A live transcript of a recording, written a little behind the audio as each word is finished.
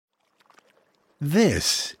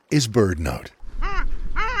This is BirdNote.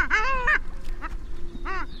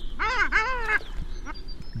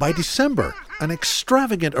 By December, an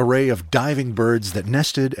extravagant array of diving birds that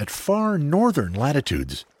nested at far northern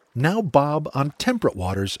latitudes now bob on temperate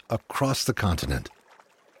waters across the continent.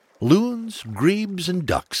 Loons, grebes, and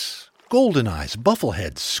ducks, goldeneyes,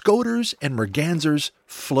 buffleheads, scoters, and mergansers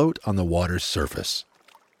float on the water's surface.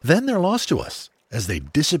 Then they're lost to us as they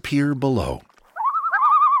disappear below.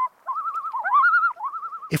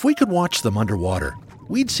 If we could watch them underwater,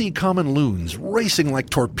 we'd see common loons racing like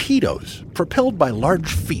torpedoes, propelled by large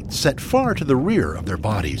feet set far to the rear of their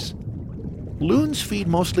bodies. Loons feed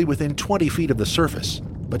mostly within 20 feet of the surface,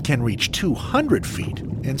 but can reach 200 feet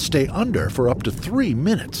and stay under for up to 3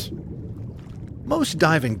 minutes. Most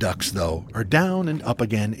diving ducks, though, are down and up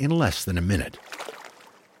again in less than a minute.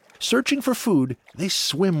 Searching for food, they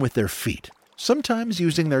swim with their feet, sometimes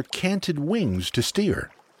using their canted wings to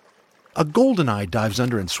steer. A goldeneye dives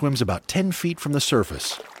under and swims about 10 feet from the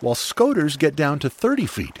surface, while scoters get down to 30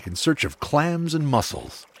 feet in search of clams and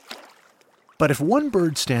mussels. But if one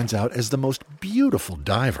bird stands out as the most beautiful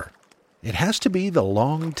diver, it has to be the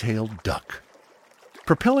long-tailed duck.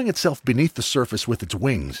 Propelling itself beneath the surface with its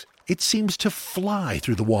wings, it seems to fly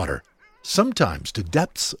through the water, sometimes to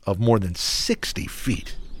depths of more than 60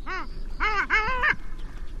 feet.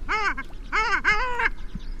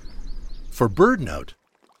 For BirdNote,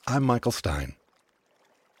 I'm Michael Stein.